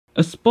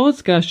A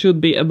sports car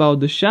should be about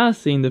the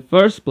chassis in the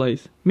first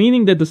place,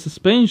 meaning that the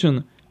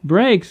suspension,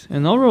 brakes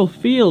and overall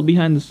feel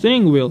behind the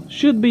steering wheel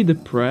should be the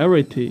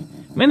priority.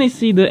 Many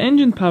see the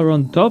engine power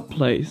on top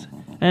place,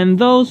 and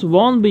those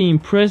won't be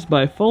impressed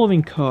by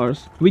following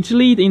cars, which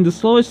lead in the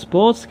slowest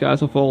sports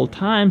cars of all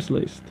times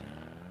list.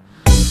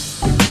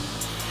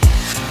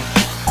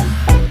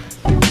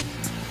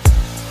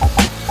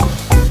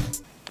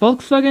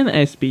 Volkswagen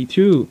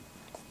SP2.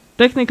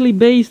 Technically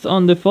based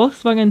on the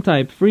Volkswagen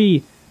Type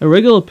 3, a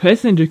regular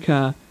passenger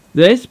car,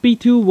 the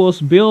SP2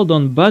 was built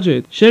on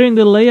budget, sharing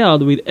the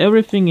layout with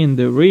everything in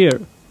the rear.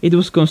 It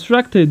was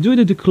constructed due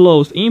to the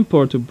close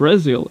import to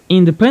Brazil,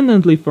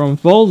 independently from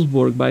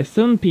Wolfsburg by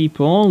 7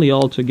 people only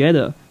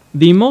altogether.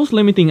 The most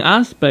limiting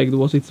aspect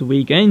was its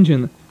weak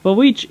engine, for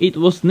which it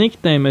was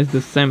nicknamed as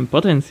the Sem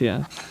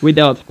Potencia,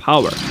 without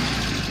power.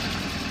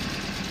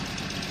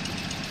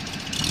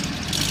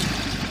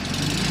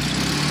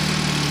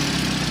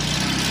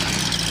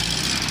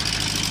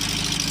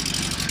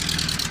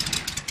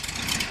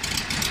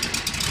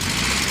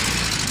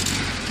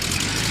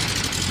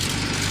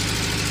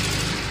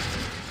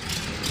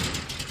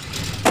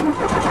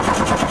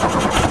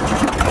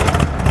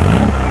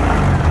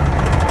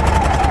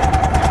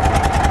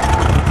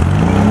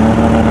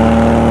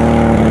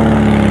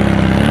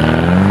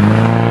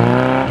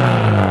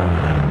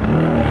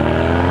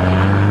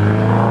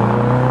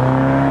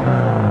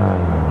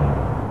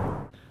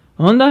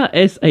 Honda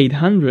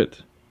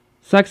S800.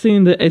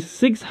 Succeeding the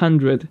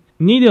S600,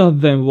 neither of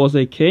them was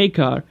a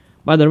K-car,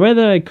 but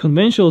rather a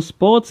conventional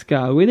sports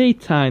car with a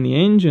tiny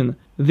engine.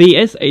 The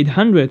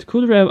S800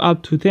 could rev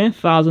up to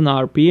 10,000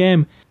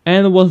 RPM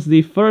and was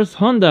the first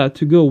Honda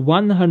to go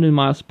 100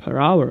 miles per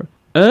hour.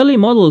 Early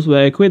models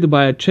were equipped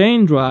by a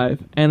chain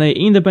drive and an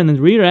independent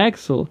rear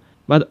axle,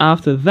 but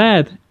after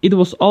that it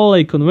was all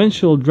a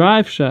conventional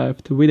drive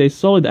shaft with a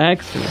solid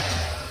axle.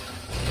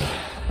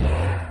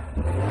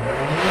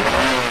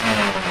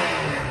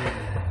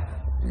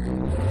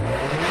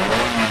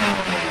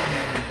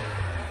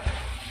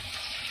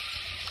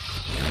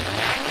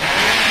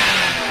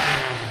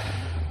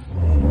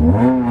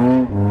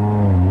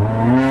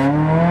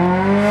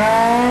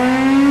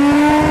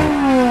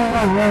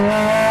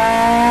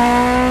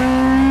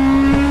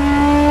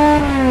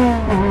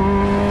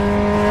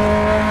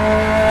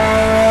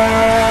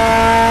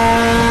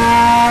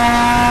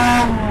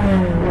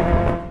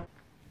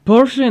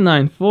 Porsche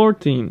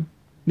 914.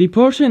 The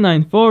Porsche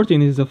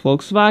 914 is a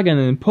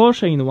Volkswagen and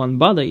Porsche in one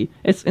body,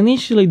 as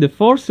initially the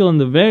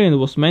 4-cylinder variant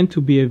was meant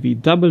to be a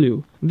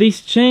VW.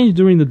 This changed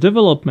during the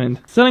development,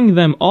 selling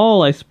them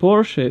all as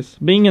Porsches,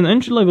 being an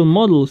entry-level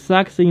model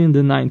succeeding in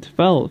the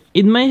 912.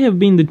 It may have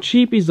been the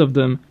cheapest of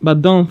them,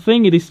 but don't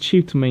think it is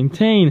cheap to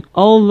maintain,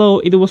 although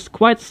it was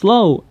quite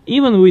slow,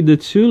 even with the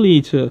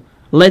 2-liter,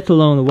 let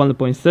alone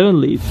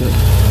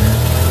 1.7-liter.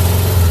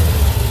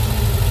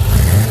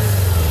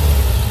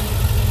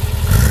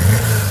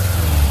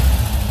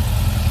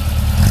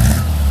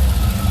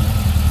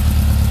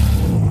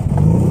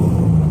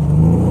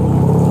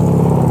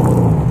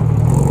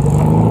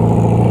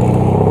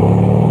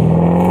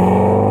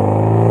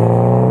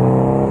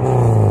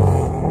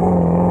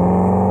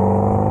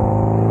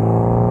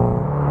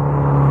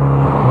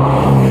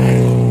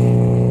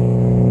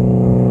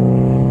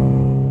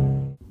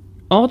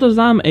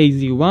 Autozam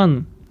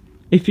AZ-1.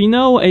 If you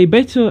know a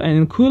better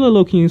and cooler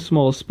looking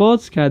small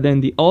sports car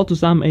than the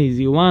Autozam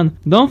AZ-1,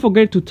 don't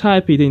forget to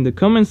type it in the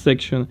comment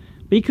section,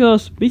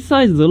 because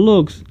besides the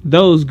looks,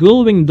 those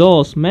gull-wing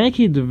doors make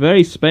it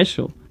very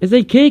special. As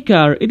a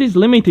K-car, it is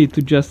limited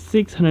to just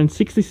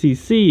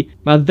 660cc,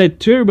 but that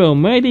turbo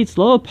made its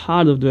lower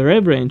part of the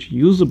rev range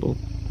usable.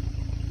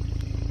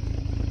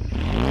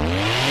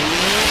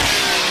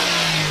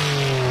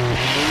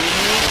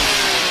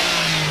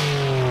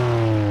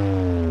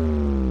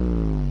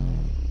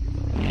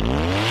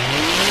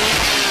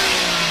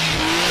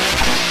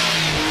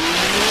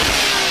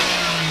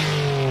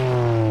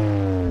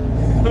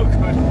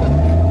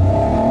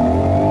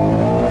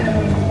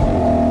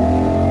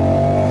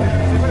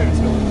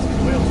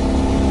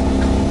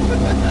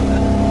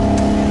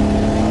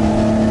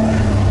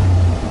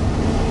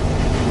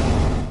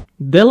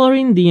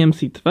 Delorean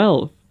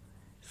DMC-12.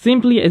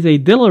 Simply as a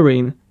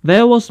Delorean,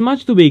 there was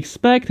much to be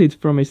expected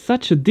from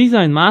such a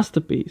design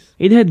masterpiece.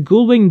 It had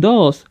gull-wing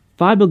doors,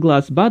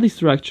 fiberglass body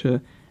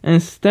structure,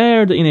 and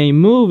starred in a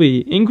movie,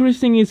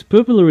 increasing its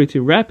popularity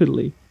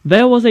rapidly.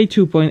 There was a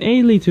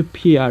 2.8-liter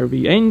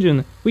PRV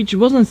engine, which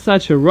wasn't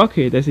such a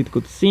rocket as it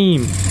could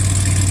seem.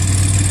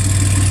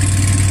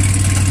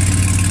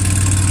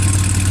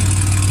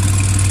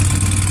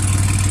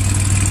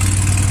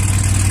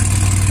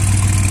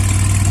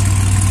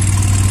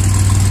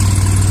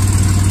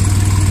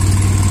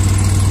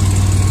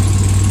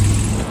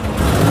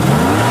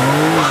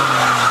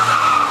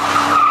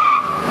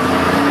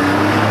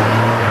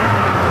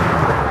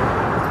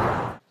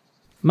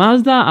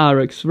 Mazda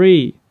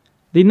RX-3.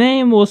 The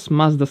name was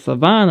Mazda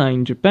Savannah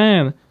in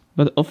Japan,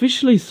 but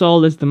officially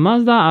sold as the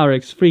Mazda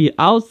RX-3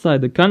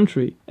 outside the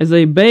country. As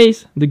a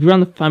base, the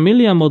Gran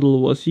Familia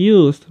model was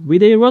used,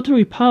 with a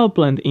rotary power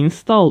plant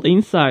installed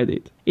inside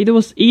it. It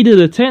was either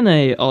the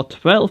 10A or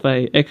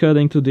 12A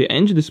according to the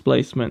engine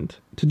displacement.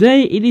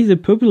 Today it is a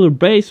popular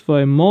base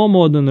for a more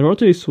modern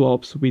rotary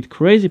swaps with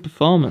crazy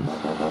performance.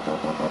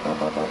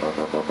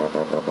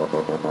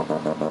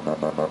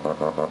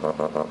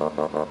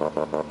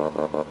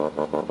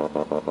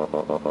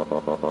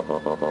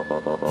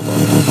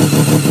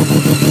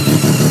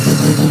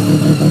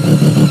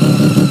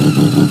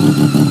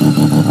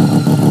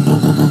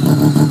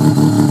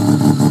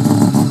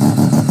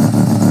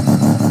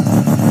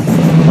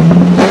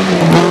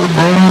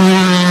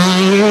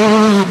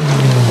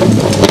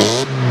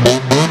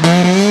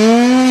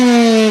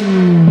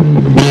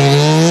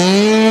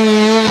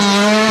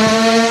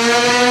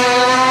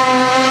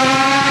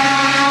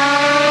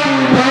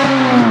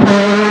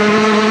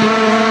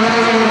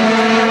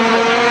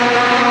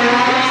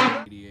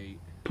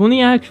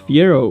 Pontiac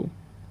Fiero.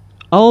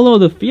 Although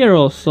the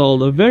Fiero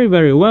sold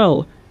very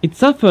well, it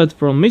suffered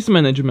from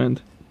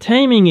mismanagement,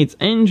 taming its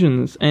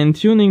engines and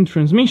tuning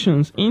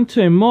transmissions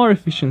into a more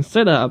efficient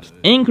setups,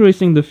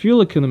 increasing the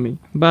fuel economy.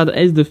 But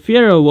as the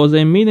Fiero was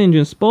a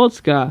mid-engine sports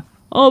car,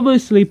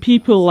 obviously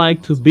people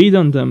liked to bid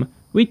on them,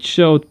 which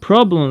showed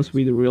problems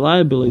with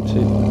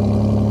reliability.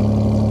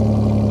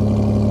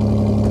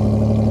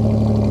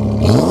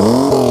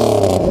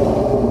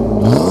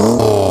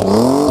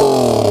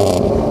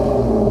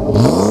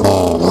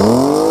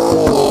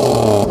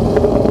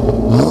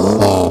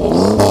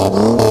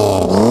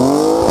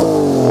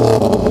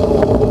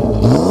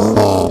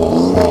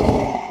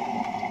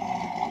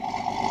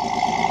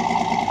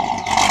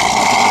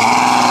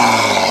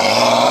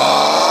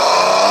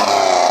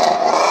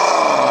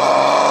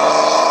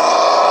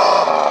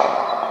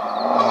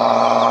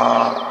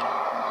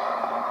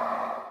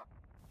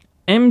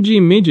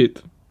 MG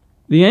Midget.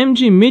 The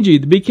MG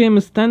Midget became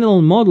a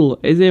standalone model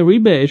as a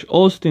rebadged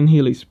Austin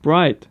Healey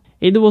Sprite.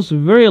 It was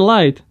very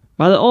light,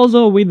 but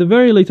also with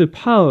very little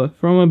power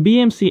from a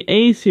BMC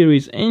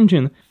A-series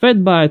engine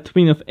fed by a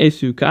twin of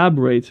SU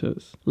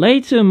carburetors.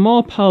 Later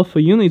more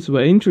powerful units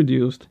were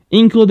introduced,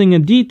 including a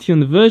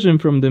detuned version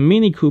from the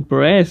Mini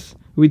Cooper S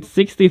with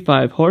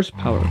 65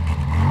 horsepower.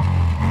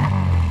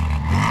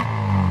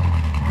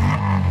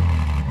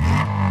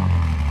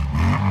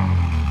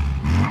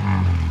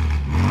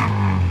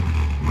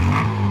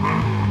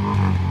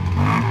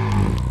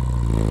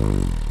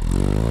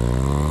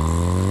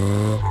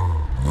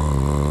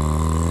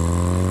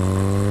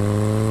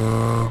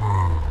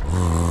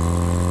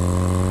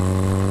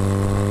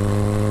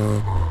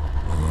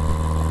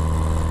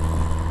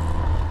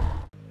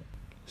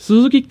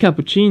 Suzuki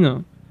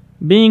Cappuccino.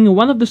 Being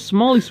one of the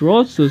smallest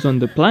roadsters on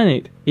the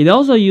planet, it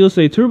also used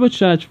a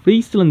turbocharged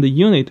 3-cylinder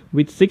unit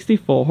with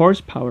 64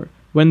 horsepower.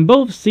 When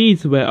both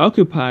seats were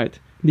occupied,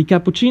 the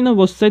Cappuccino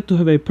was said to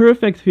have a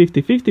perfect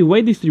 50-50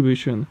 weight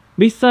distribution.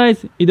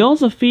 Besides, it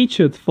also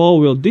featured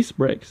 4-wheel disc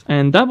brakes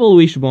and double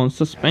wishbone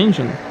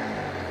suspension.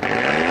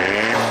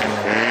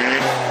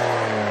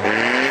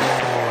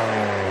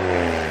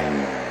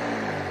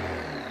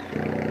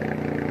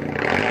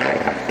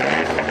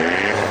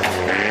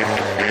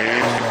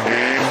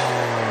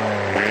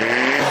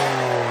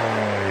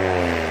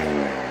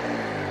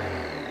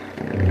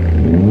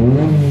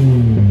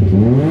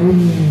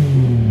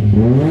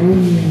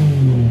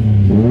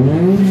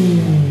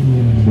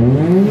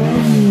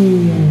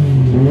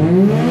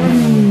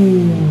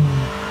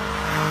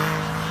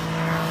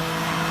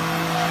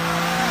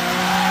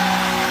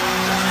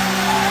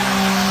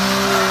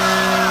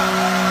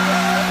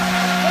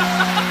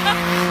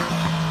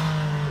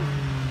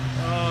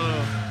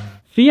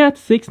 Fiat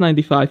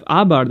 695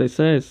 Abarth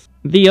SS.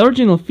 The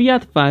original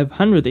Fiat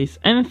 500 is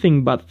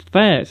anything but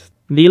fast.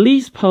 The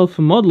least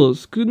powerful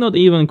models could not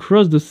even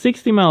cross the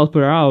 60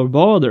 mph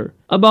border.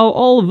 Above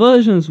all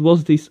versions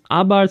was this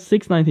Abarth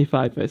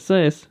 695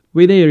 SS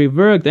with a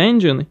reworked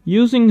engine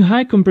using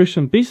high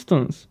compression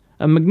pistons,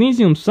 a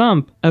magnesium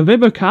sump, a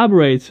Weber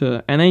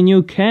carburetor and a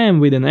new cam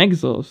with an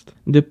exhaust.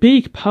 The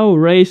peak power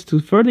raised to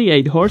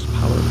 38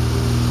 horsepower.